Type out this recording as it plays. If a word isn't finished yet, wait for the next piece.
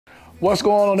What's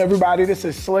going on, everybody? This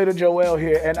is Slater Joel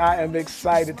here, and I am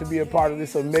excited to be a part of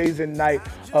this amazing night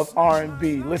of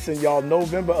R&B. Listen, y'all,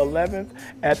 November 11th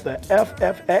at the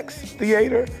FFX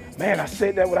Theater. Man, I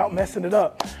said that without messing it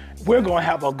up. We're going to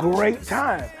have a great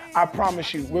time. I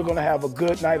promise you, we're going to have a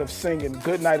good night of singing,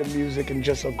 good night of music, and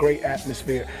just a great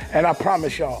atmosphere. And I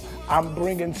promise y'all, I'm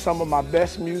bringing some of my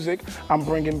best music. I'm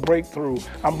bringing Breakthrough.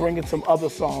 I'm bringing some other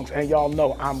songs, and y'all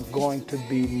know I'm going to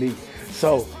be me.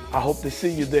 So I hope to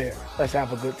see you there. Let's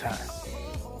have a good time.